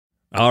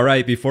All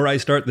right, before I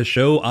start the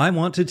show, I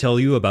want to tell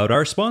you about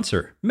our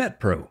sponsor,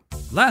 MetPro.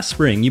 Last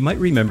spring, you might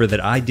remember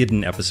that I did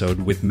an episode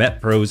with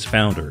MetPro's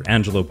founder,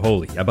 Angelo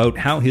Poli, about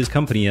how his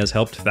company has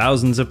helped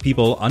thousands of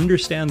people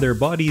understand their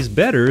bodies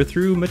better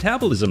through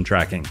metabolism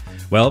tracking.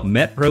 Well,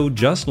 MetPro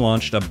just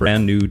launched a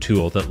brand new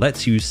tool that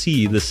lets you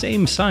see the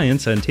same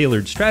science and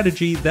tailored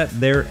strategy that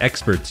their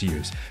experts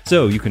use.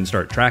 So you can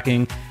start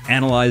tracking,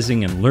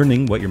 analyzing, and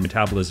learning what your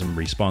metabolism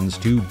responds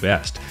to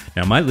best.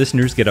 Now, my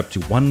listeners get up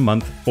to 1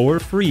 month for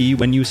free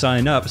when you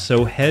sign up,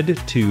 so head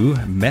to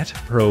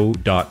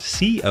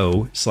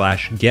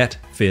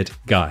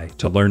metpro.co/getfitguy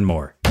to learn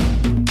more.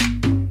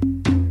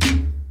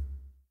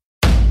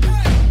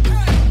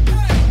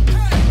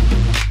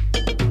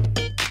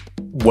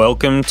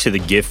 Welcome to the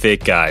Get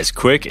Fit Guys,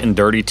 quick and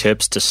dirty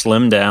tips to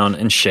slim down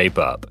and shape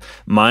up.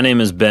 My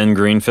name is Ben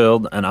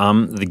Greenfield, and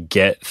I'm the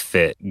Get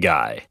Fit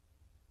Guy.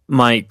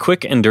 My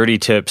quick and dirty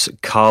tips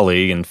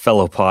colleague and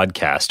fellow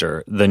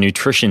podcaster, the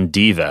nutrition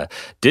diva,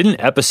 did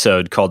an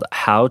episode called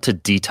How to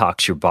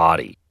Detox Your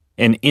Body.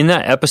 And in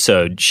that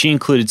episode, she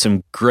included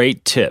some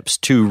great tips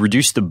to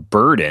reduce the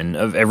burden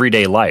of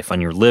everyday life on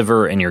your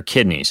liver and your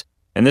kidneys.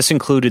 And this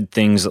included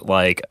things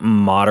like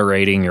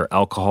moderating your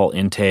alcohol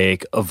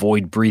intake,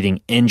 avoid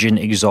breathing engine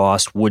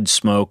exhaust, wood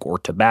smoke, or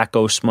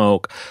tobacco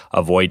smoke,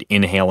 avoid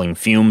inhaling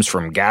fumes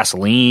from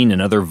gasoline and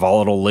other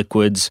volatile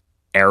liquids,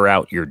 air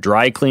out your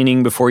dry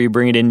cleaning before you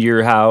bring it into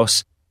your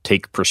house,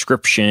 take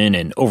prescription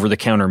and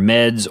over-the-counter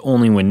meds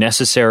only when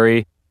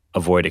necessary,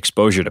 avoid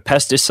exposure to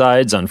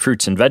pesticides on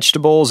fruits and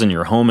vegetables in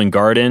your home and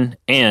garden,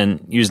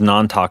 and use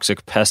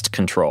non-toxic pest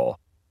control.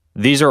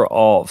 These are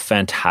all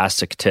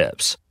fantastic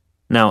tips.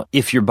 Now,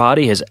 if your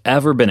body has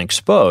ever been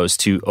exposed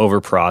to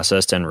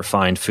overprocessed and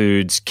refined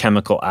foods,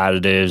 chemical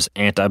additives,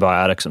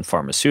 antibiotics and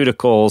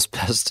pharmaceuticals,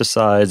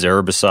 pesticides,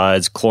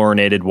 herbicides,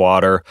 chlorinated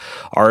water,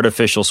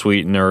 artificial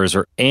sweeteners,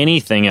 or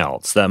anything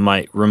else that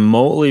might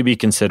remotely be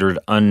considered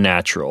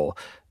unnatural,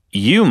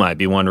 you might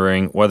be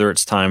wondering whether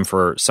it's time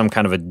for some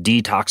kind of a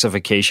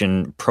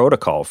detoxification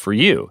protocol for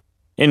you,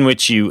 in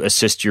which you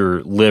assist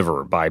your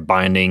liver by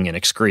binding and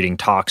excreting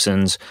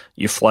toxins,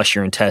 you flush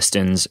your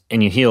intestines,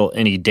 and you heal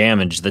any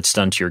damage that's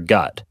done to your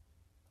gut.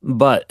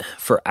 But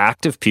for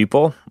active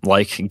people,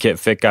 like Get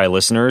Fit Guy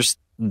listeners,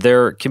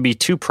 there can be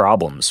two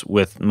problems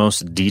with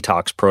most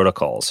detox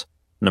protocols.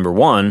 Number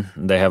one,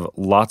 they have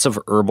lots of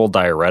herbal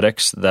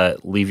diuretics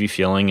that leave you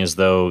feeling as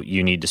though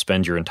you need to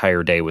spend your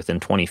entire day within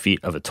 20 feet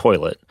of a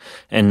toilet.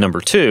 And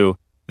number two,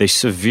 they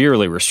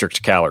severely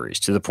restrict calories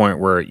to the point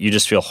where you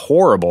just feel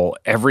horrible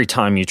every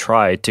time you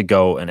try to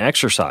go and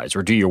exercise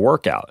or do your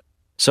workout.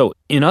 So,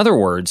 in other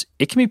words,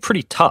 it can be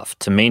pretty tough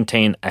to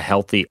maintain a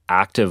healthy,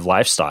 active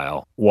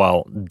lifestyle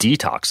while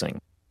detoxing.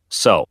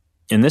 So,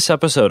 in this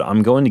episode,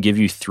 I'm going to give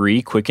you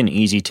 3 quick and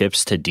easy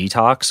tips to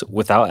detox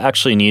without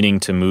actually needing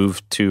to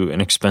move to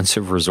an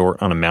expensive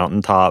resort on a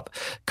mountaintop,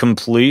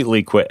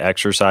 completely quit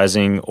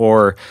exercising,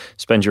 or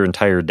spend your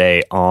entire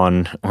day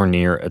on or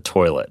near a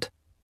toilet.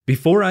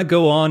 Before I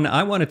go on,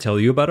 I want to tell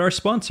you about our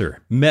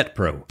sponsor,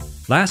 MetPro.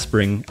 Last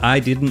spring, I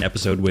did an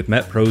episode with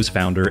MetPro's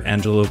founder,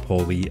 Angelo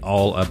Poli,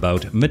 all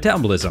about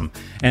metabolism.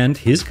 And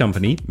his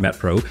company,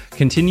 MetPro,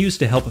 continues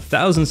to help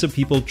thousands of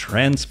people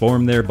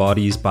transform their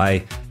bodies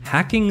by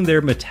hacking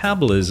their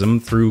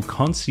metabolism through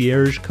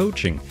concierge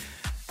coaching.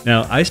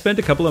 Now, I spent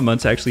a couple of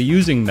months actually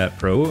using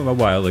MetPro a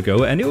while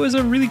ago, and it was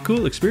a really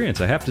cool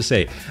experience, I have to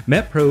say.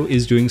 MetPro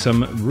is doing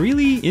some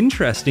really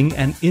interesting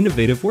and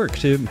innovative work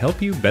to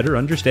help you better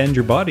understand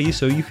your body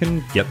so you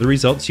can get the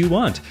results you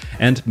want.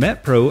 And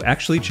MetPro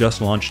actually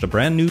just launched a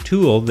brand new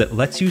tool that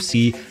lets you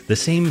see the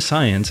same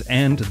science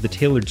and the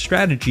tailored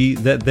strategy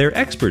that their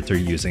experts are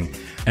using.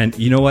 And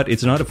you know what?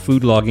 It's not a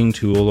food logging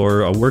tool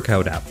or a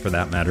workout app for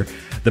that matter.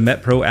 The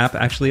MetPro app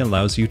actually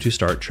allows you to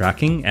start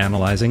tracking,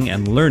 analyzing,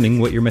 and learning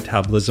what your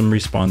metabolism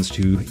responds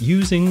to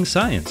using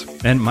science.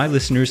 And my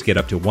listeners get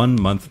up to 1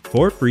 month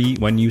for free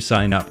when you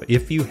sign up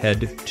if you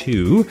head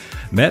to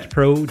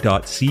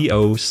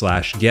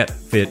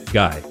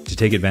metpro.co/getfitguy to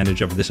take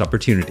advantage of this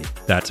opportunity.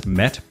 That's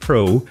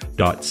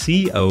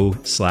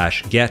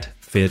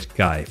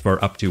metpro.co/getfitguy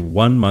for up to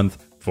 1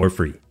 month for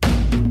free.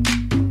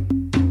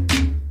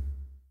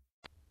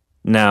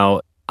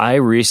 Now, I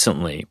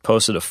recently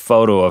posted a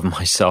photo of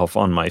myself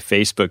on my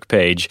Facebook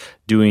page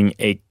doing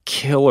a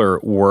killer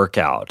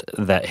workout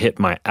that hit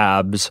my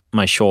abs,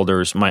 my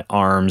shoulders, my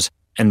arms,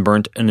 and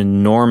burnt an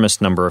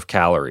enormous number of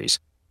calories.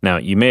 Now,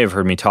 you may have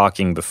heard me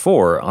talking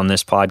before on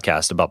this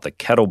podcast about the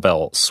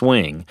kettlebell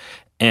swing,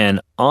 and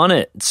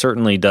Onnit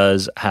certainly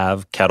does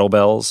have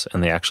kettlebells,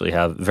 and they actually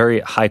have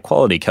very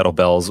high-quality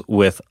kettlebells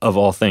with, of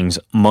all things,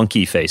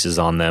 monkey faces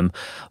on them.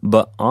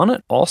 But Onnit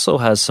also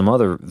has some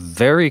other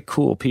very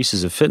cool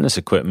pieces of fitness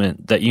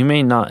equipment that you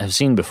may not have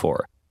seen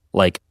before,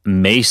 like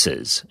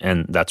maces,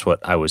 and that's what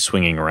I was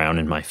swinging around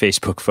in my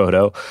Facebook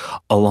photo,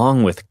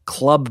 along with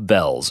club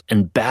bells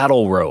and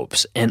battle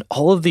ropes, and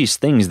all of these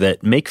things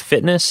that make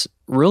fitness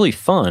really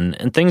fun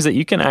and things that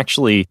you can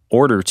actually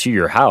order to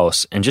your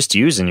house and just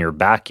use in your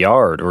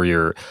backyard or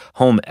your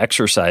home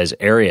exercise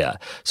area.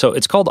 So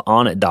it's called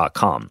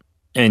Onnit.com.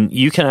 And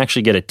you can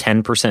actually get a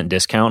 10%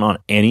 discount on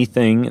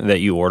anything that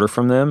you order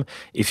from them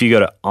if you go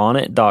to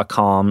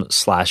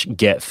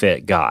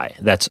onnit.com/getfitguy.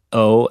 That's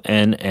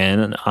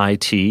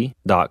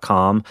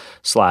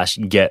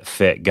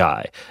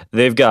onnit.com/getfitguy.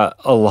 They've got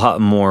a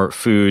lot more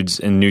foods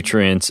and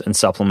nutrients and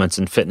supplements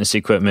and fitness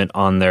equipment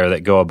on there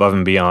that go above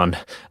and beyond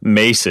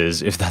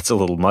maces, if that's a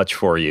little much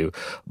for you.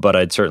 But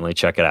I'd certainly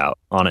check it out,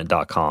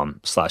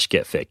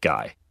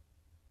 onnit.com/getfitguy.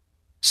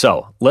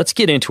 So let's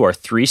get into our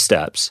 3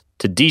 steps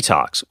to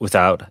detox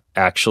without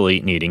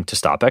actually needing to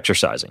stop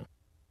exercising.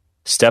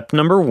 Step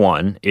number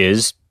 1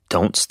 is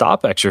don't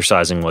stop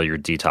exercising while you're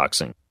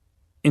detoxing.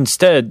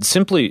 Instead,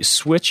 simply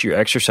switch your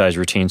exercise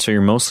routine so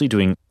you're mostly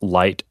doing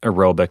light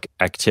aerobic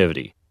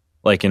activity,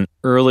 like an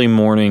early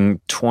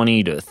morning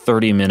 20 to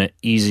 30 minute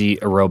easy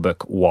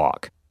aerobic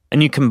walk.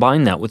 And you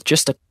combine that with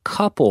just a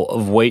couple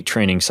of weight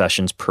training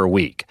sessions per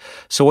week.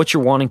 So what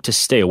you're wanting to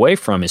stay away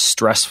from is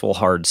stressful,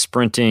 hard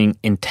sprinting,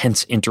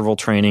 intense interval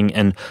training,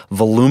 and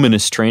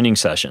voluminous training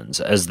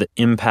sessions, as the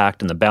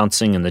impact and the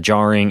bouncing and the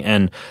jarring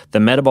and the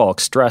metabolic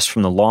stress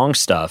from the long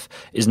stuff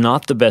is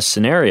not the best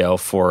scenario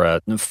for a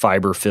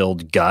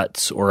fiber-filled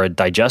gut or a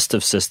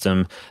digestive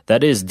system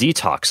that is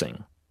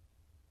detoxing.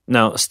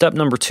 Now, step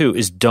number 2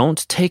 is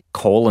don't take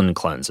colon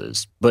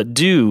cleanses, but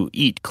do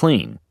eat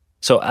clean.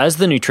 So as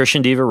the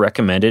Nutrition Diva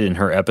recommended in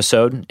her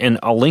episode, and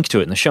I'll link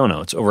to it in the show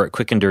notes over at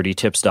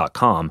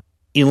quickanddirtytips.com,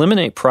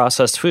 eliminate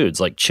processed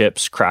foods like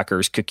chips,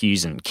 crackers,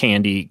 cookies, and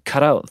candy.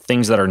 Cut out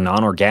things that are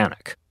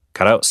non-organic.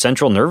 Cut out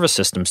central nervous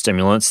system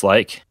stimulants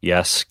like,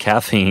 yes,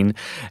 caffeine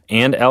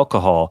and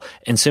alcohol,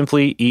 and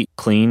simply eat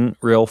clean,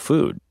 real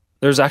food.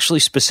 There's actually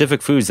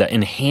specific foods that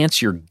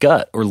enhance your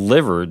gut or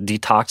liver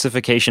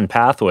detoxification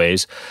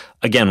pathways,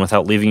 again,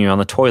 without leaving you on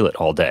the toilet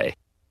all day.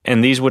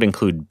 And these would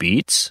include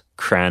beets,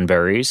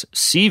 cranberries,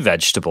 sea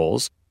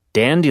vegetables,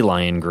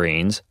 dandelion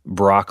greens,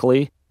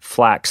 broccoli,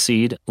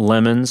 flaxseed,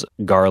 lemons,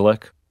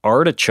 garlic,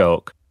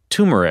 artichoke,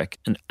 turmeric,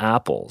 and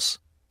apples.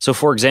 So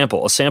for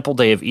example, a sample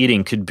day of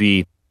eating could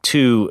be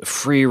 2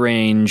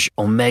 free-range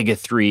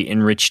omega-3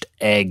 enriched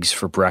eggs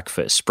for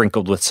breakfast,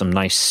 sprinkled with some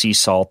nice sea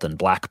salt and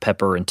black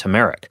pepper and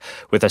turmeric,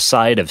 with a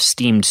side of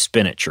steamed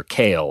spinach or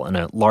kale and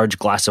a large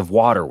glass of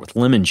water with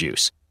lemon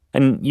juice.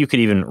 And you could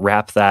even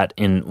wrap that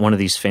in one of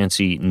these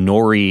fancy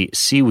nori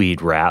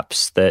seaweed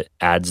wraps that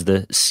adds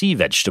the sea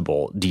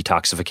vegetable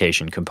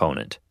detoxification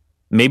component.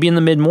 Maybe in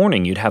the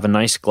mid-morning, you'd have a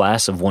nice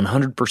glass of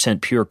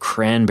 100% pure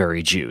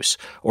cranberry juice,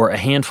 or a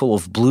handful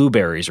of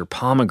blueberries or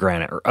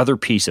pomegranate or other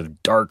piece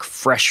of dark,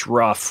 fresh,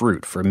 raw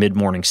fruit for a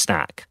mid-morning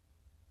snack.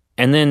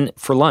 And then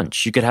for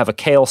lunch, you could have a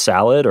kale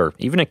salad or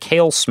even a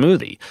kale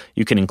smoothie.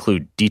 You can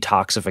include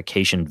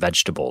detoxification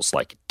vegetables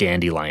like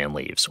dandelion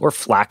leaves or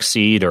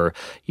flaxseed or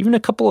even a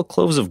couple of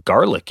cloves of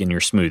garlic in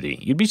your smoothie.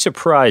 You'd be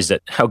surprised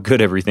at how good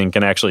everything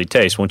can actually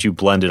taste once you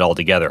blend it all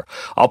together.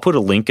 I'll put a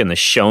link in the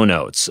show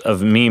notes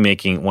of me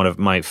making one of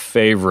my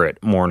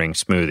favorite morning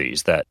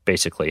smoothies that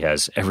basically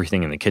has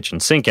everything in the kitchen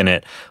sink in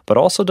it, but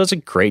also does a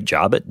great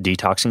job at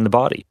detoxing the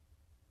body.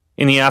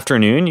 In the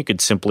afternoon, you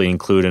could simply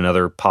include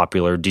another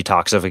popular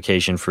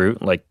detoxification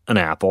fruit like an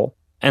apple.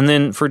 And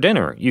then for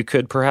dinner, you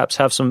could perhaps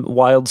have some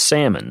wild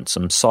salmon,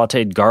 some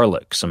sautéed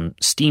garlic, some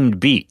steamed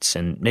beets,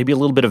 and maybe a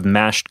little bit of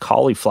mashed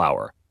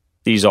cauliflower.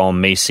 These all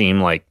may seem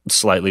like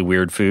slightly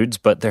weird foods,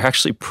 but they're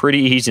actually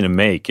pretty easy to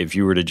make if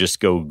you were to just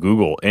go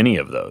Google any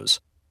of those.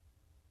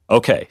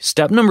 Okay,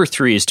 step number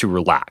 3 is to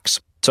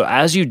relax. So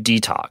as you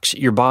detox,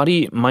 your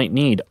body might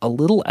need a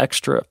little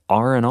extra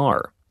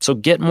R&R. So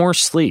get more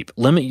sleep,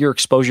 limit your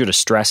exposure to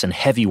stress and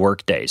heavy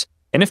work days,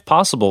 and if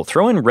possible,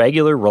 throw in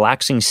regular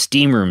relaxing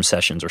steam room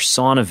sessions or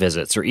sauna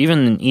visits or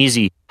even an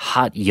easy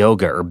hot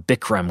yoga or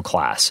Bikram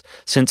class,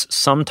 since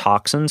some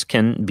toxins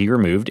can be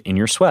removed in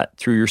your sweat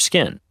through your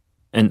skin.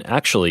 And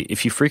actually,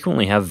 if you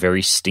frequently have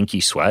very stinky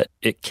sweat,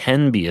 it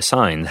can be a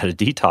sign that a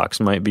detox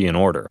might be in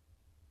order.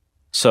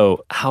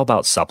 So how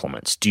about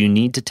supplements? Do you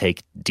need to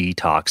take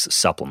detox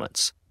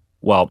supplements?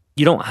 Well,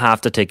 you don't have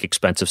to take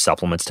expensive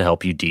supplements to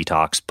help you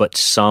detox, but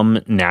some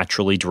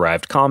naturally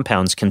derived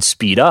compounds can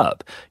speed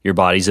up your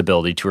body's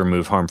ability to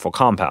remove harmful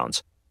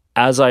compounds.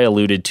 As I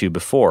alluded to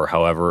before,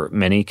 however,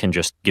 many can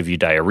just give you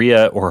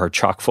diarrhea or are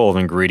chock full of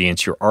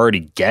ingredients you're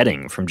already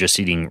getting from just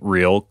eating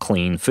real,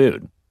 clean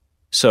food.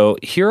 So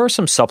here are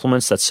some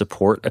supplements that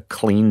support a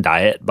clean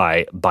diet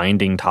by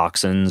binding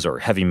toxins or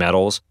heavy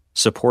metals,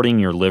 supporting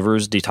your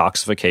liver's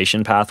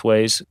detoxification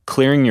pathways,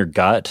 clearing your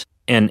gut,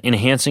 and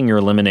enhancing your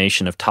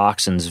elimination of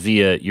toxins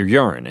via your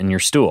urine and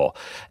your stool.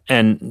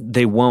 And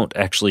they won't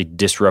actually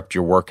disrupt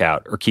your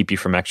workout or keep you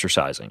from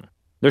exercising.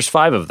 There's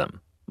 5 of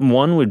them.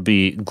 One would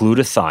be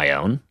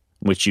glutathione,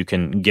 which you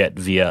can get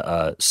via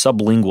a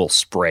sublingual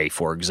spray,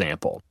 for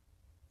example.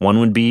 One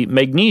would be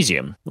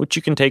magnesium, which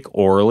you can take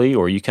orally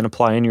or you can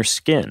apply in your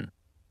skin.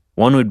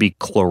 One would be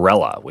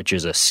chlorella, which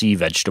is a sea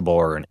vegetable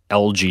or an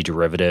algae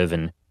derivative,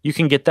 and you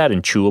can get that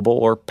in chewable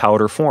or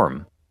powder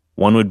form.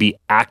 One would be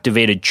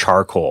activated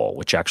charcoal,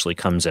 which actually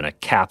comes in a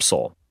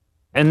capsule.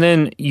 And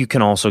then you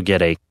can also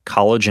get a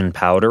collagen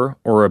powder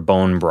or a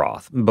bone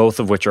broth, both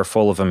of which are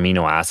full of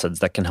amino acids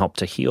that can help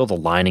to heal the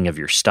lining of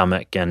your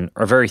stomach and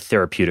are very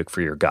therapeutic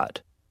for your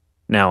gut.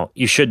 Now,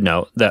 you should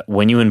note that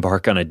when you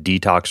embark on a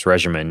detox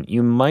regimen,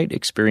 you might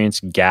experience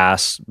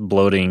gas,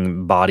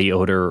 bloating, body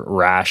odor,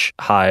 rash,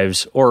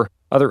 hives, or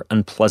other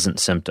unpleasant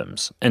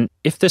symptoms. And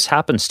if this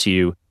happens to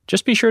you,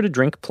 just be sure to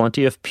drink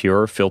plenty of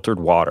pure filtered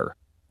water,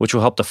 which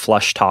will help to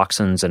flush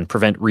toxins and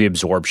prevent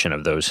reabsorption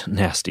of those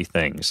nasty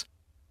things.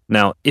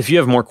 Now, if you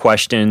have more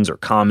questions or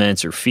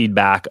comments or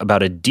feedback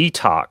about a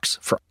detox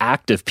for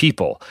active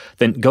people,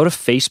 then go to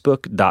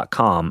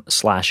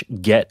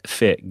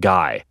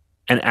facebook.com/getfitguy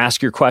and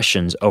ask your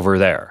questions over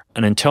there.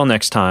 And until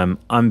next time,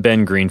 I'm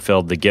Ben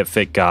Greenfield, the Get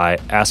Fit Guy,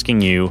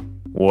 asking you,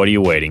 what are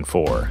you waiting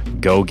for?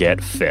 Go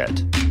get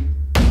fit.